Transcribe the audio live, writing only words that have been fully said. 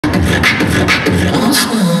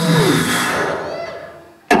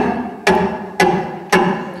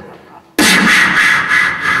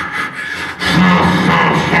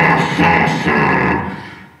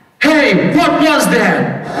Hey, what was that?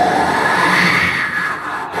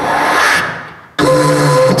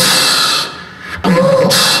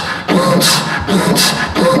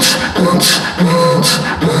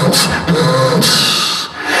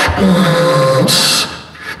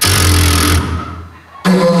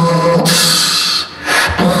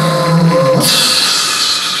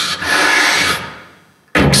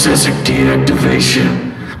 Excessive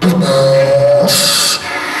deactivation.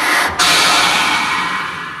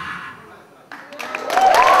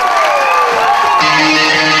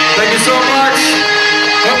 Thank you so much.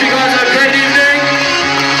 Hope you guys have a great evening.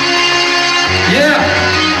 Yeah.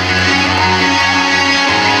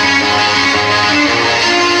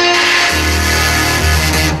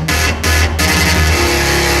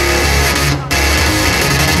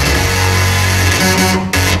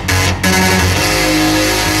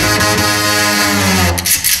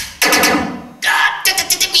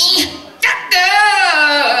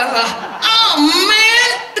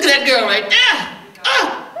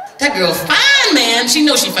 That girl fine, man. She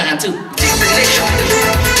knows she fine too.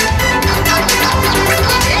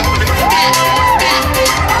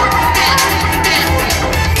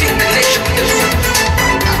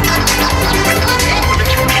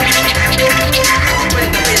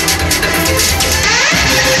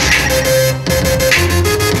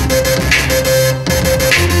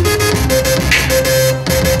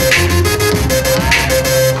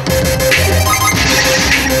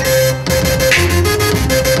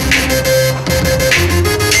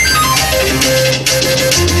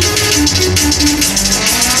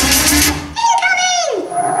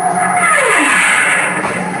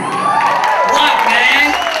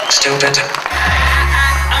 Stupid.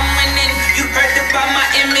 I'm winning. You heard about my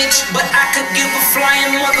image, but I could give a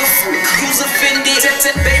flying motherfucker who's offended.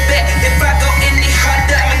 Baby, if I go any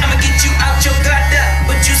harder, I'ma get you out your gutter.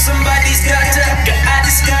 But you somebody's gotta. I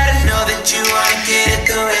just gotta know that you wanna get it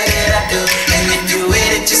the way that I do. And if you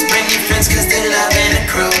with it, just bring your friends, cause they love in the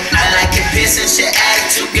crew. I like your piss and shit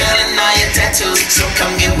attitude, girl, and all your tattoos. So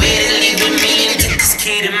come get with it.